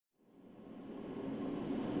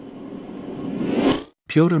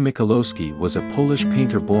Piotr Michałowski was a Polish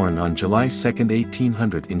painter born on July 2,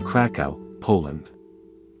 1800 in Krakow, Poland.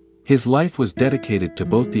 His life was dedicated to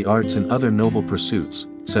both the arts and other noble pursuits,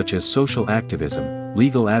 such as social activism,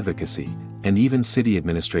 legal advocacy, and even city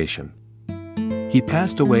administration. He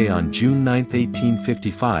passed away on June 9,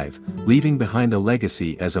 1855, leaving behind a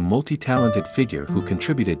legacy as a multi-talented figure who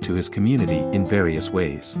contributed to his community in various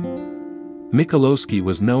ways. Michałowski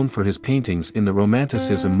was known for his paintings in the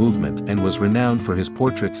Romanticism movement and was renowned for his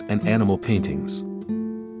portraits and animal paintings.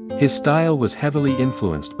 His style was heavily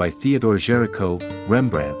influenced by Theodore Géricault,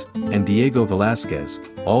 Rembrandt, and Diego Velázquez,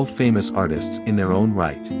 all famous artists in their own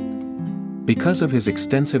right. Because of his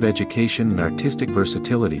extensive education and artistic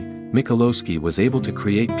versatility, Michałowski was able to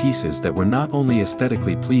create pieces that were not only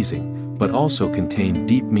aesthetically pleasing, but also contained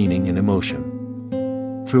deep meaning and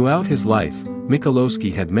emotion. Throughout his life,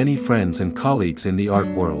 Michałowski had many friends and colleagues in the art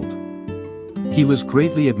world. He was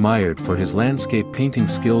greatly admired for his landscape painting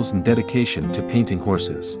skills and dedication to painting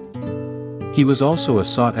horses. He was also a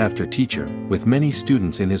sought-after teacher, with many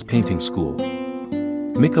students in his painting school.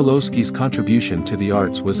 Michałowski's contribution to the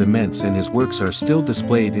arts was immense and his works are still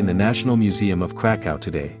displayed in the National Museum of Krakow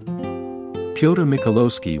today. Piotr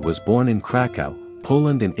Michałowski was born in Krakow,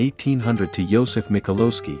 Poland in 1800 to Józef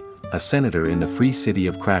Michałowski, a senator in the Free City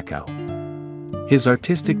of Krakow. His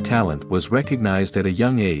artistic talent was recognized at a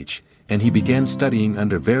young age, and he began studying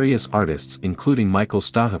under various artists including Michael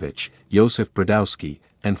Stachowicz, Józef Brodowski,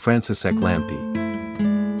 and Franciszek Lampy.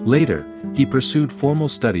 Later, he pursued formal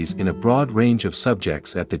studies in a broad range of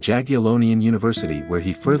subjects at the Jagiellonian University where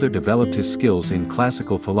he further developed his skills in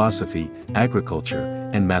classical philosophy, agriculture,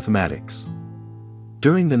 and mathematics.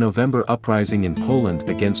 During the November uprising in Poland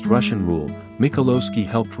against Russian rule, Michałowski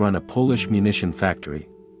helped run a Polish munition factory.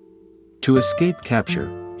 To escape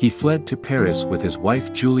capture, he fled to Paris with his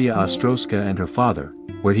wife Julia Ostrowska and her father,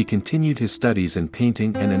 where he continued his studies in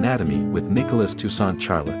painting and anatomy with Nicolas Toussaint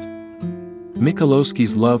Charlotte.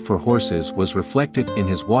 Michałowski's love for horses was reflected in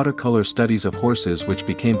his watercolor studies of horses which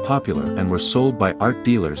became popular and were sold by art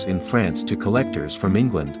dealers in France to collectors from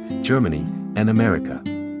England, Germany, and America.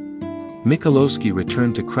 Michałowski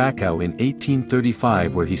returned to Krakow in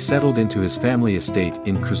 1835 where he settled into his family estate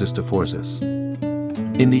in Krzysztoforzec.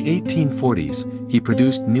 In the 1840s, he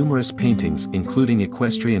produced numerous paintings including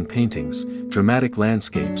equestrian paintings, dramatic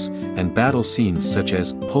landscapes, and battle scenes such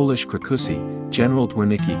as Polish Krakusy, General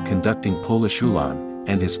Dwornicki conducting Polish Ulan,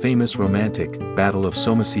 and his famous romantic Battle of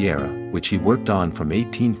Somosierra, which he worked on from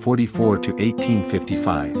 1844 to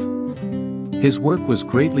 1855. His work was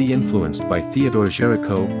greatly influenced by Theodore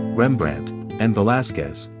Géricault, Rembrandt, and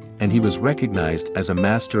Velázquez, and he was recognized as a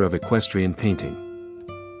master of equestrian painting.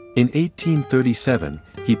 In 1837,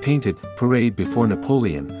 he painted Parade Before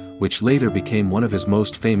Napoleon, which later became one of his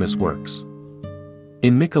most famous works.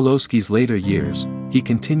 In Michałowski's later years, he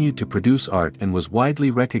continued to produce art and was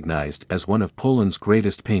widely recognized as one of Poland's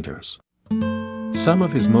greatest painters. Some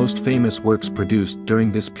of his most famous works produced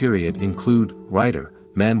during this period include Rider,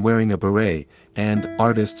 Man Wearing a Beret, and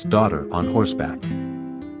Artist's Daughter on Horseback.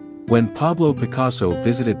 When Pablo Picasso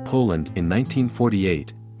visited Poland in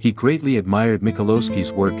 1948, he greatly admired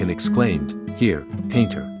Michałowski's work and exclaimed, "Here,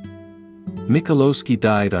 painter." Michałowski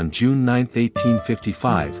died on June 9,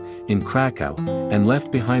 1855, in Krakow, and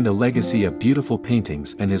left behind a legacy of beautiful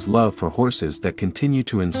paintings and his love for horses that continue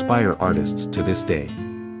to inspire artists to this day.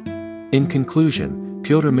 In conclusion,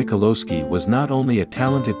 Piotr Michałowski was not only a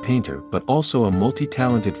talented painter but also a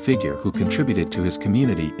multi-talented figure who contributed to his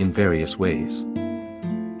community in various ways.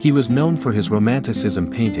 He was known for his Romanticism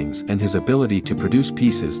paintings and his ability to produce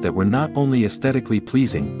pieces that were not only aesthetically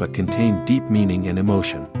pleasing but contained deep meaning and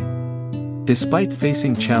emotion. Despite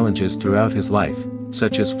facing challenges throughout his life,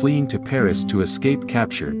 such as fleeing to Paris to escape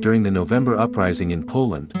capture during the November uprising in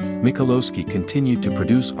Poland, Michałowski continued to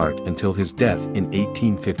produce art until his death in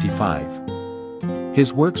 1855.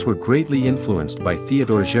 His works were greatly influenced by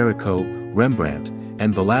Theodore Géricault, Rembrandt,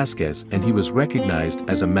 and Velázquez, and he was recognized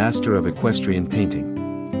as a master of equestrian painting.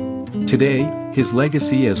 Today, his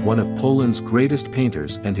legacy as one of Poland's greatest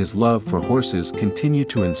painters and his love for horses continue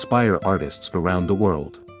to inspire artists around the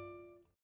world.